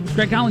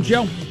Greg Collins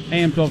Show,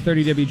 AM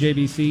 1230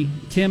 WJBC.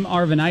 Tim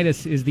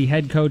Arvanitis is the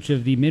head coach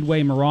of the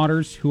Midway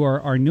Marauders, who are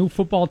our new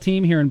football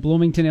team here in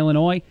Bloomington,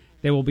 Illinois.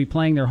 They will be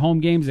playing their home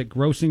games at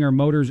Grossinger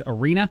Motors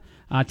Arena.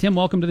 Tim,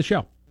 welcome to the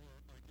show.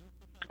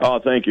 Oh,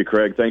 thank you,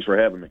 Craig. Thanks for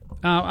having me.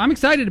 I'm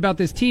excited about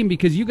this team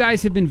because you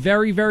guys have been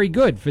very, very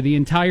good for the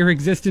entire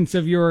existence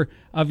of your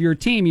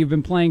team. You've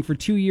been playing for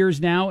 2 years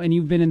now, and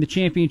you've been in the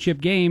championship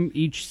game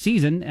each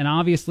season. And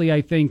obviously, I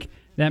think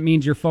that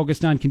means you're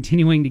focused on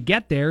continuing to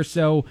get there.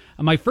 So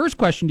my first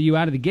question to you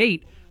out of the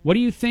gate, what do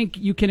you think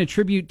you can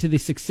attribute to the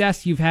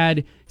success you've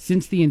had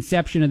since the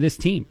inception of this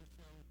team?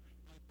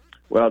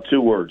 Well, 2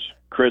 words,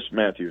 Chris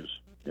Matthews.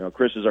 You know,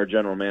 Chris is our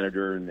general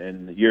manager,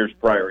 and years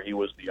prior he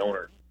was the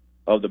owner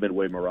of the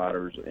Midway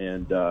Marauders,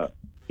 and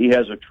he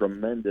has a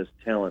tremendous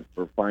talent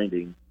for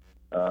finding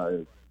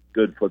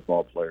good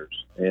football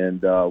players.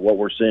 And what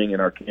we're seeing in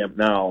our camp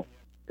now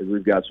is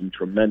we've got some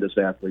tremendous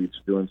athletes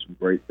doing some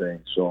great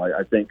things. So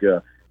I think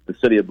the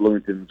city of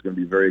Bloomington is going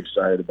to be very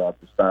excited about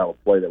the style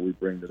of play that we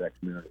bring to that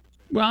community.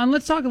 Well, and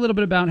let's talk a little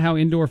bit about how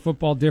indoor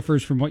football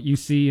differs from what you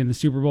see in the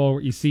Super Bowl,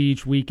 what you see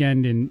each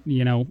weekend and,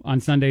 on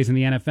Sundays in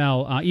the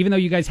NFL. Even though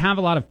you guys have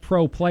a lot of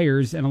pro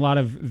players and a lot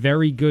of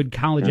very good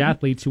college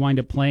athletes who wind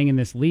up playing in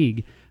this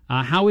league,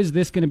 how is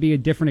this going to be a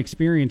different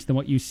experience than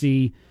what you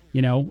see,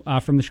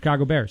 from the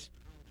Chicago Bears?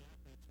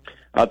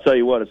 I'll tell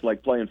you what, it's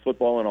like playing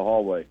football in a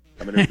hallway.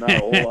 I mean, there's not a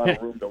whole lot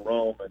of room to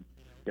roam. And,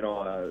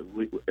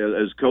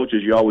 as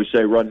coaches, you always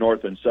say run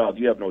north and south.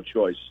 You have no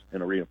choice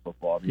in arena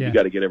football. I mean, you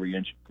got to get every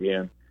inch you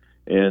can.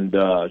 And,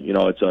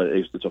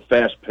 it's a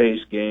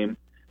fast-paced game,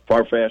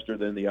 far faster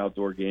than the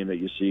outdoor game that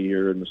you see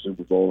here in the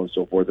Super Bowl and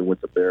so forth and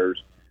with the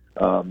Bears.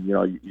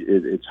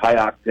 It's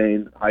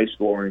high-octane,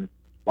 high-scoring,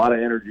 a lot of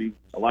energy,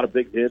 a lot of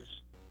big hits.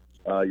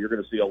 You're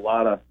going to see a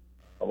lot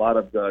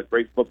of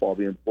great football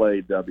being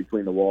played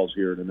between the walls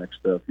here in the next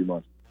few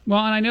months.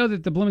 Well, and I know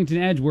that the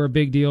Bloomington Edge were a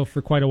big deal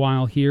for quite a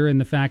while here,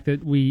 and the fact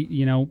that we,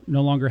 no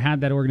longer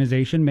had that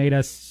organization made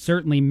us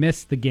certainly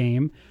miss the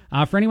game.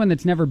 For anyone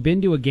that's never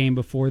been to a game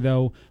before,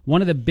 though,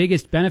 one of the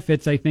biggest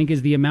benefits, I think,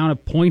 is the amount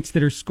of points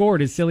that are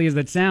scored, as silly as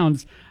that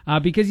sounds,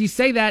 because you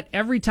say that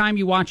every time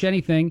you watch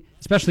anything,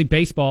 especially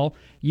baseball,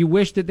 you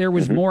wish that there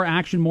was more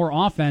action, more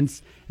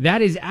offense.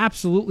 That is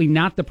absolutely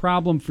not the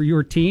problem for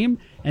your team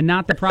and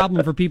not the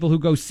problem for people who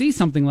go see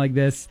something like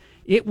this.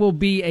 It will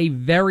be a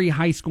very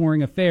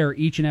high-scoring affair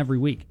each and every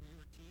week.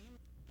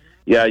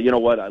 Yeah, you know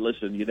what?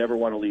 Listen, you never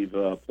want to leave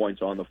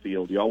points on the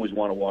field. You always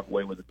want to walk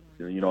away with,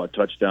 a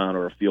touchdown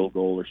or a field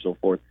goal or so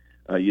forth.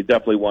 You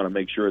definitely want to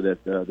make sure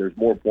that there's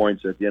more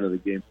points at the end of the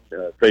game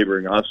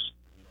favoring us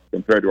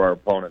compared to our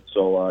opponents.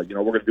 So, we're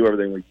going to do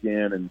everything we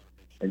can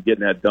and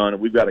getting that done.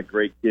 And we've got a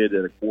great kid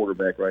at a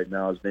quarterback right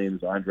now. His name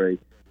is Andre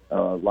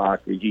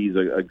Locke. He's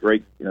a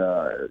great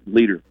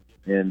leader,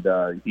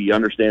 and he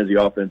understands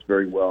the offense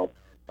very well.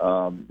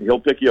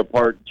 He'll pick you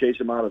apart, chase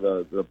him out of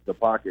the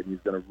pocket, and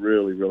he's going to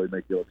really, really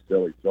make you look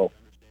silly. So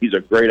he's a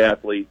great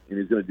athlete, and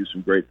he's going to do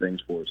some great things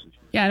for us this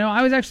year. Yeah, no,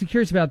 I was actually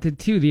curious about that,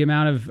 too. The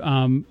amount of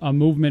a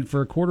movement for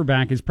a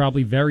quarterback is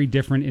probably very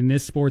different in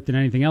this sport than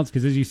anything else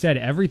because, as you said,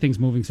 everything's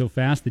moving so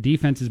fast. The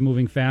defense is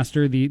moving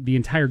faster. The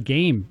entire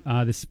game,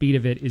 the speed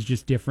of it is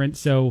just different.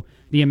 So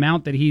the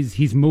amount that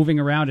he's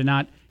moving around and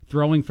not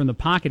throwing from the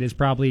pocket is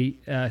probably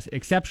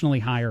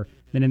exceptionally higher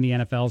than in the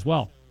NFL as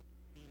well.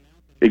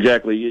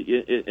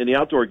 Exactly. In the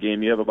outdoor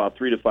game, you have about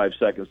 3 to 5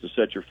 seconds to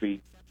set your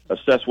feet,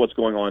 assess what's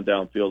going on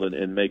downfield,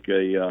 and make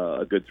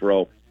a good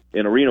throw.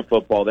 In arena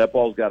football, that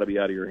ball's got to be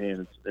out of your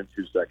hands in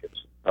 2 seconds.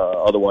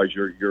 Otherwise,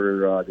 you're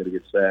going to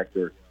get sacked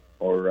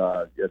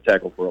or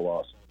tackled for a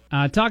loss.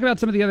 Talk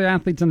about some of the other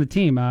athletes on the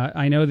team.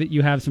 I know that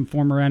you have some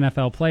former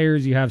NFL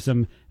players. You have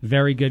some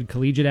very good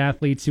collegiate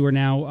athletes who are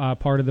now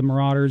part of the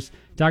Marauders.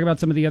 Talk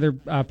about some of the other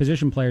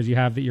position players you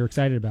have that you're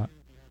excited about.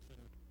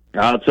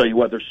 I'll tell you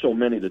what, there's so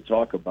many to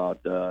talk about.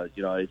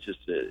 It's just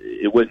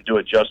it wouldn't do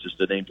it justice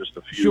to name just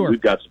a few. Sure.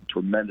 We've got some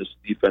tremendous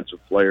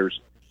defensive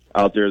players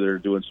out there that are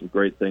doing some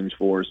great things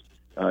for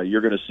us.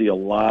 You're going to see a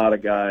lot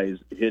of guys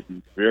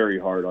hitting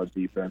very hard on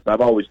defense. I've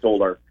always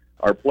told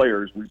our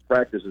players we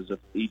practice as if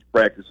each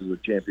practice is a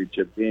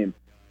championship game,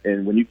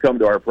 and when you come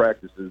to our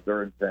practices,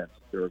 they're intense,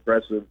 they're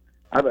aggressive.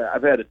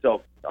 I've had to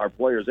tell our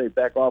players, hey,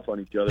 back off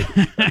on each other.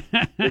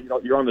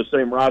 You're on the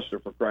same roster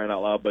for crying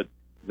out loud, but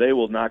they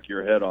will knock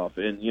your head off.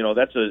 And,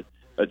 that's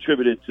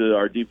attributed to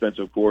our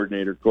defensive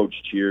coordinator, Coach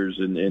Cheers,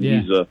 and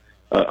he's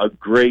a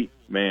great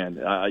man.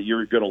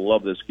 You're going to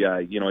love this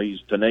guy. He's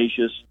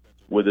tenacious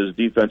with his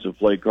defensive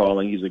play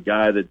calling. He's a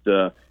guy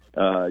that,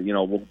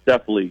 will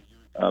definitely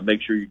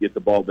make sure you get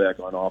the ball back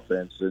on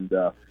offense. And,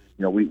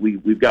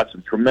 we've got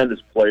some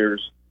tremendous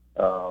players.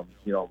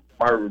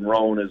 Marvin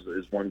Roan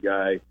is one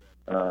guy,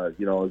 as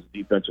a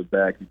defensive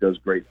back. He does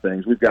great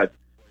things.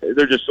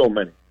 There's just so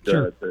many.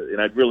 Sure.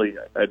 And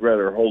I'd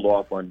rather hold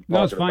off on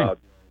talking about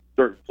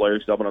certain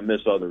players. I'm going to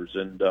miss others,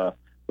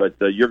 but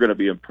you're going to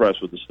be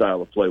impressed with the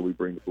style of play we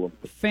bring to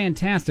Bloomington.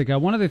 Fantastic.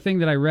 One other thing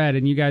that I read,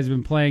 and you guys have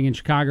been playing in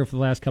Chicago for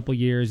the last couple of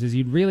years, is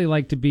you'd really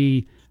like to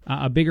be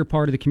a bigger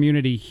part of the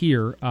community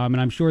here, and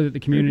I'm sure that the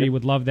community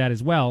would love that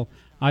as well.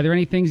 Are there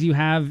any things you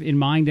have in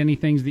mind, any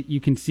things that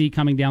you can see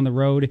coming down the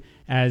road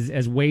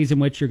as ways in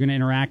which you're going to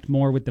interact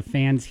more with the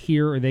fans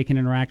here, or they can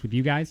interact with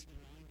you guys?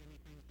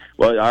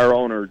 Well, our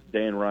owner,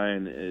 Dan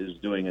Ryan, is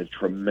doing a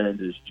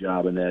tremendous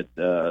job in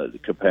that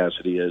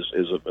capacity as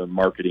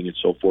marketing and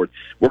so forth.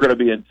 We're going to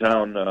be in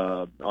town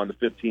on the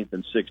 15th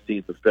and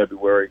 16th of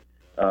February.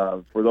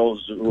 For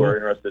those who are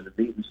interested in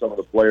meeting some of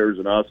the players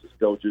and us as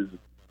coaches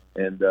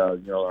and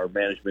our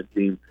management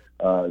team,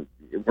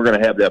 we're going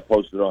to have that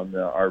posted on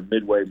our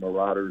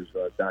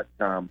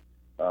MidwayMarauders.com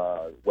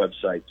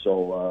website.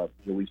 So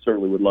we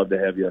certainly would love to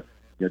have you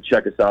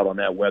check us out on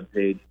that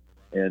webpage.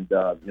 And,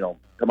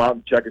 come out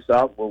and check us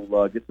out.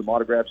 We'll get some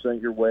autographs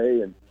sent your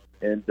way.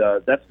 And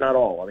that's not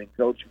all. I mean,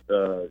 Coach,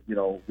 Dan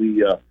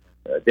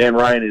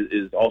Ryan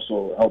is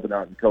also helping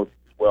out and coaching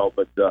as well.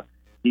 But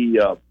he's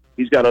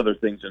got other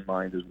things in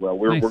mind as well.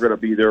 We're going to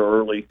be there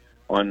early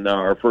on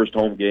our first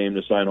home game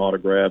to sign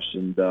autographs.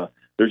 And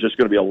there's just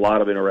going to be a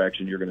lot of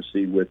interaction you're going to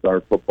see with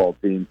our football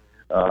team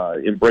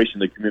embracing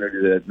the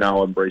community that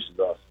now embraces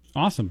us.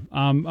 Awesome.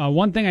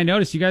 One thing I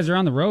noticed, you guys are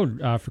on the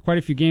road for quite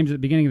a few games at the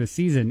beginning of the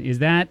season. Is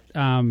that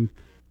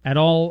at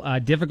all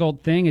a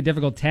difficult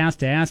task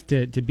to ask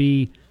to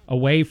be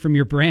away from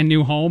your brand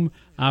new home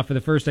for the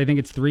first, I think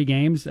it's 3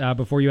 games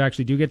before you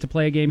actually do get to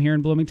play a game here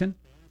in Bloomington?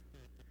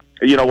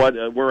 You know what?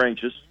 We're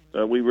anxious.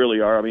 We really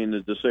are. I mean,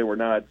 to say we're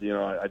not,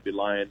 I'd be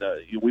lying.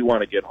 We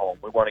want to get home.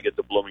 We want to get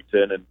to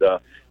Bloomington, and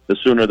the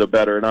sooner the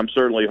better. And I'm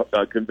certainly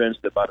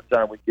convinced that by the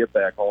time we get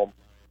back home,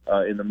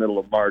 in the middle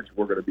of March,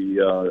 we're going to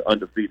be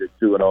undefeated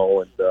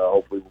 2-0, and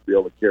hopefully we'll be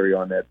able to carry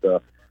on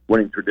that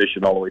winning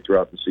tradition all the way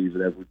throughout the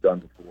season as we've done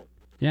before.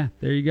 Yeah,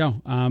 there you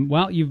go.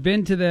 Well, you've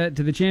been to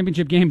the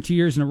championship game 2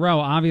 years in a row.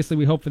 Obviously,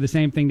 we hope for the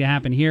same thing to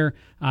happen here.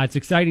 It's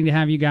exciting to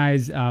have you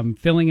guys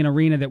filling an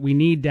arena that we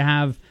need to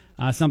have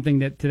something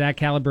that to that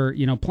caliber,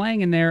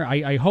 playing in there.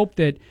 I hope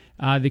that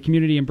the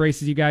community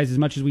embraces you guys as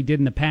much as we did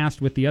in the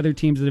past with the other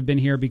teams that have been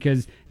here,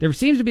 because there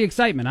seems to be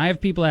excitement. I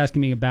have people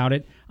asking me about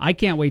it. I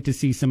can't wait to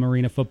see some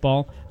arena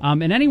football.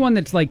 And anyone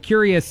that's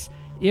curious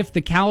if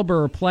the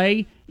caliber of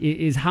play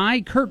is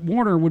high, Kurt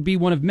Warner would be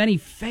one of many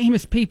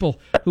famous people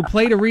who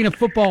played arena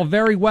football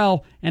very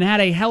well and had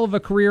a hell of a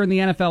career in the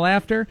NFL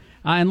after.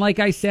 And like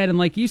I said, and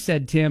like you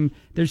said, Tim,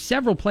 there's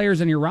several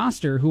players on your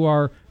roster who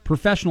are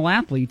professional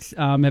athletes,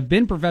 have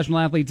been professional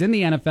athletes in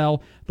the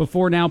NFL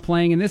before now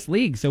playing in this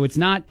league. So it's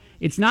not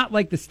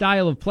like the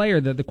style of play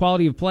or the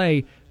quality of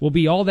play will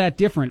be all that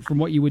different from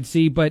what you would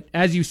see. But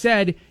as you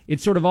said,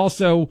 it's sort of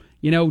also,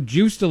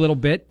 juiced a little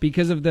bit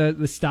because of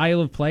the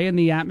style of play and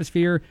the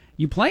atmosphere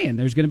you play in.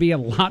 There's going to be a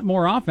lot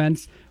more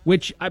offense,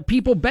 which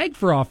people beg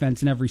for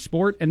offense in every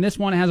sport, and this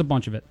one has a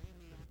bunch of it.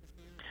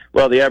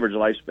 Well, the average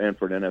lifespan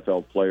for an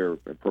NFL player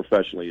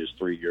professionally is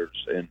 3 years,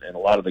 and a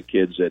lot of the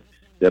kids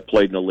that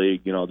played in the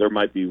league, there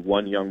might be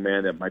one young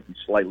man that might be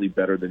slightly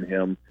better than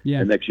him,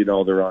 and next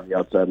they're on the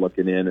outside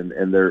looking in,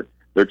 and they're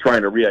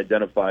trying to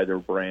re-identify their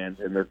brand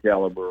and their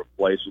caliber of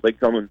play. So they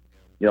come and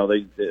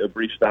they a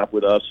brief stop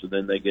with us, and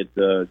then they get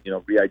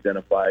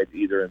re-identified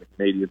either in the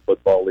Canadian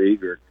Football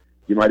League, or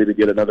you might even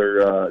get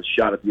another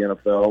shot at the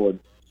NFL.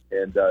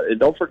 And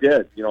don't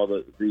forget,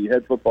 the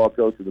head football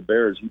coach of the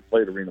Bears, he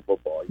played arena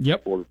football. He's a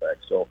quarterback.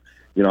 So,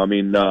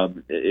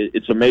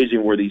 it's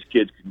amazing where these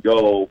kids can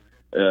go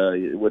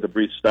with a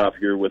brief stop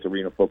here with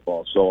arena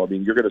football. So,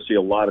 you're going to see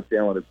a lot of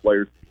talented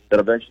players that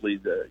eventually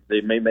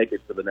they may make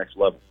it to the next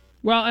level.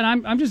 Well,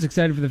 and I'm just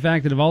excited for the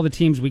fact that of all the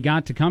teams we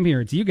got to come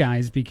here, it's you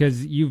guys,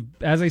 because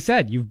as I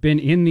said, you've been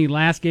in the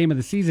last game of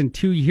the season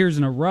 2 years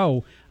in a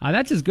row.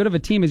 That's as good of a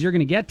team as you're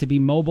going to get to be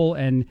mobile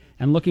and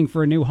looking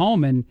for a new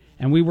home, and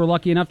we were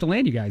lucky enough to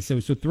land you guys. So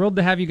thrilled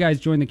to have you guys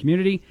join the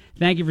community.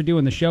 Thank you for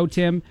doing the show,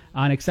 Tim,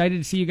 and excited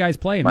to see you guys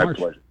play in March.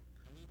 My pleasure.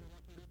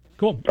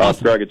 Cool.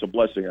 Awesome. Greg, it's a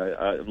blessing.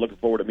 I'm looking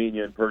forward to meeting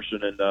you in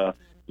person, and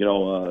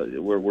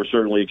we're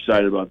certainly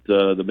excited about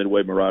the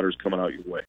Midway Marauders coming out your way.